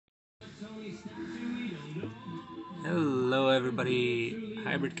Hello everybody,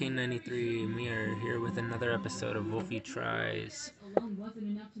 Hybrid King 93, and we are here with another episode of Wolfy Tries.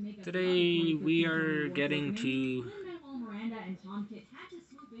 Today we are getting to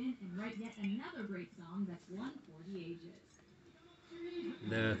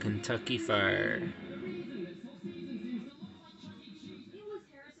the Kentucky Fire.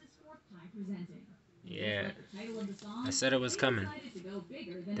 Yeah, I said it was coming.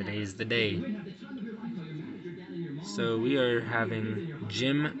 Today's the day. So we are having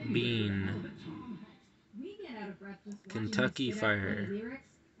Jim Beam Kentucky Fire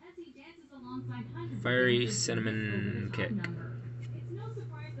Fiery Cinnamon Kick. It's no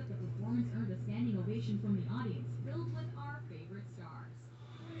surprise that the performance earned a standing ovation from the audience, filled with our favorite stars.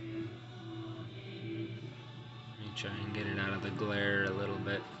 Let me try and get it out of the glare a little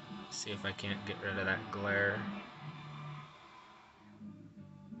bit. See if I can't get rid of that glare.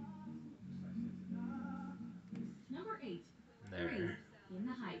 Number 8. There. In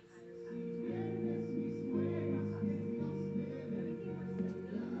the Heights.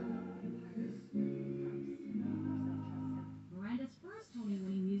 Miranda's first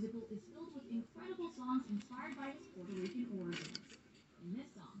Tony-winning musical is filled with incredible songs inspired by his Puerto Rican origins. In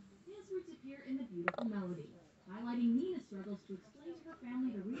this song, his roots appear in the beautiful melody, highlighting Nina's struggles to explain to her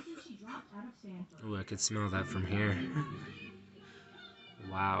family the reason she dropped out of Stanford. Ooh, I could smell that from here.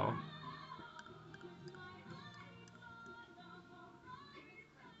 Wow.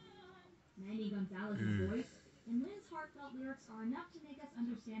 Manny Gonzalez's voice and Lynn's heartfelt lyrics are enough to make us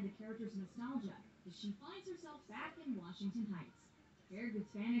understand the character's nostalgia as she finds herself back in Washington Heights. Paired with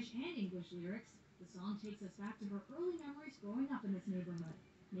Spanish and English lyrics, the song takes us back to her early memories growing up in this neighborhood,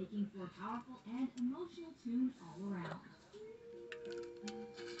 making for a powerful and emotional tune all around.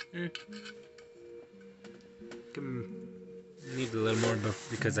 Need a little more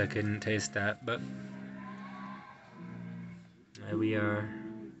because I couldn't taste that, but there we are.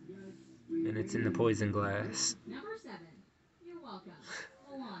 And it's in the poison glass. Number 7. You're welcome.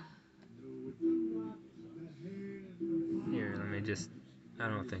 Moana. Here, let me just... I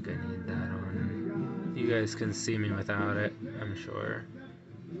don't think I need that on. You guys can see me without it, I'm sure.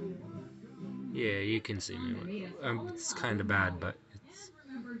 Yeah, you can see me. It's kind of bad, but it's...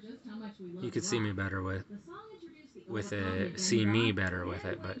 You could see me better with it. See me better with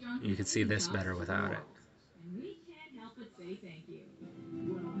it, but you could see this better without it. And we can't help but say thank you.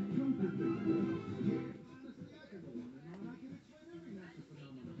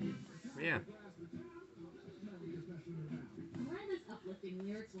 Yeah. Miranda's uplifting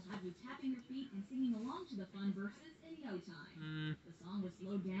lyrics will have you tapping your feet and singing along to the fun verses in no time. The song was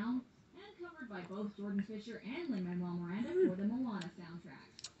slowed down and covered by both Jordan Fisher and Lin-Manuel Miranda for the Moana soundtrack.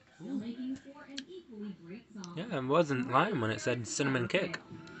 Still making for an equally great song. Yeah, I wasn't lying when it said cinnamon kick.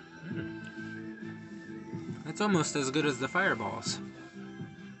 That's almost as good as the fireballs.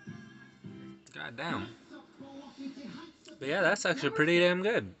 God damn. But yeah, that's actually pretty damn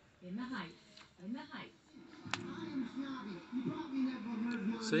good.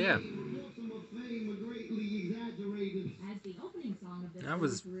 So yeah. That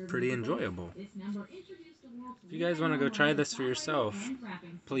was pretty enjoyable. If you guys want to go try this for yourself,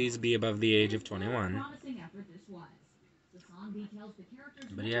 please be above the age of 21.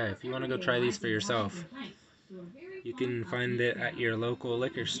 But yeah, if you want to go try these for yourself, you can find it at your local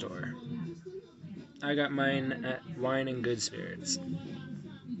liquor store. I got mine at Wine and Good Spirits.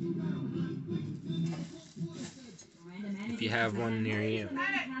 If you have one near you.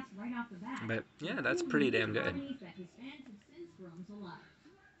 But yeah, that's pretty damn good.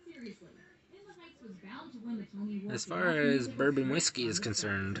 As far as bourbon whiskey is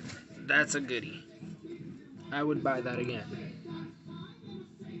concerned, that's a goodie. I would buy that again.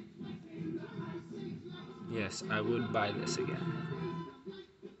 Yes, I would buy this again.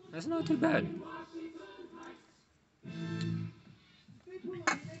 That's not too bad.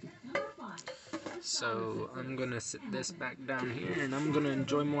 So I'm gonna sit this back down here and I'm gonna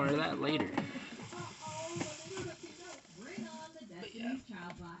enjoy more of that later. But yeah.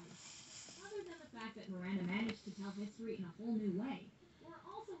 Other than the fact that Miranda managed to tell history in a whole new way, we're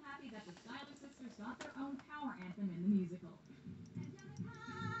also happy that the Schuyler sisters got their own power anthem in the musical.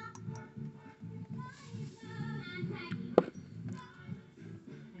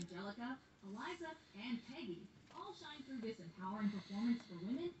 Angelica, Eliza, and Peggy all shine through this empowering performance for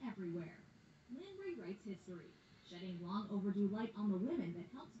women everywhere. Lynn rewrites history, shedding long overdue light on the women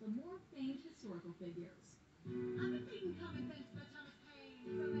that helped the more famed historical figures. I've been making common sense for Thomas Paine,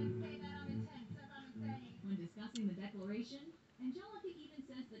 so men say that I'm intense, that I'm insane. When discussing the Declaration, Angelica even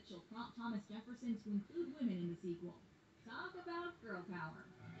says that she'll prompt Thomas Jefferson to include women in the sequel. Talk about girl power.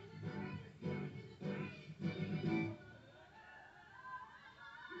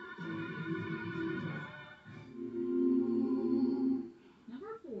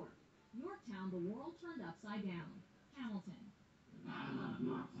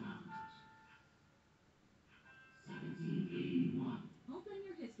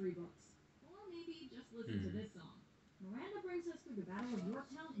 Listen to this song. Miranda brings us through the Battle of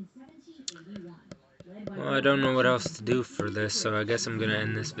Yorktown in 1781. Well, I don't know what else to do for this, so I guess I'm gonna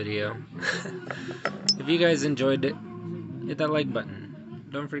end this video. If you guys enjoyed it, hit that like button.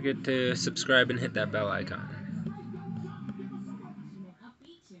 Don't forget to subscribe and hit that bell icon.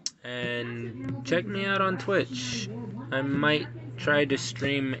 And check me out on Twitch. I might try to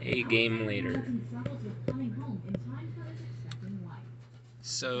stream a game later.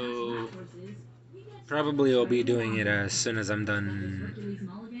 So, probably I'll be doing it as soon as I'm done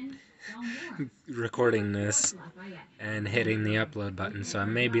recording this and hitting the upload button. So I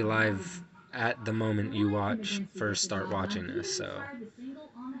may be live at the moment you first start watching this. So,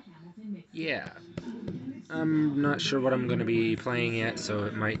 yeah. I'm not sure what I'm going to be playing yet, so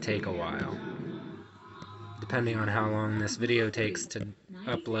it might take a while, depending on how long this video takes to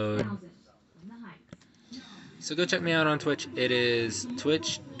upload. So go check me out on Twitch. It is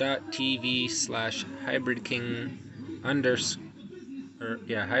twitch.tv/hybridking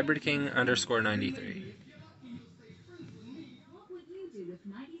hybridking _93.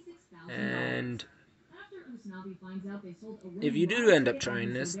 And if you do end up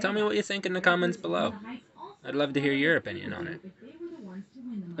trying this, tell me what you think in the comments below. I'd love to hear your opinion on it.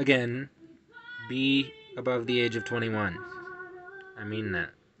 Again, be above the age of 21. I mean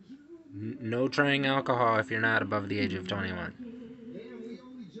that. No trying alcohol if you're not above the age of 21.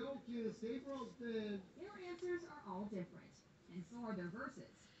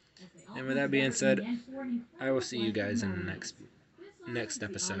 And with that being said, I will see you guys in the next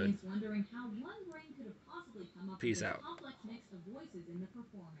episode. Peace out.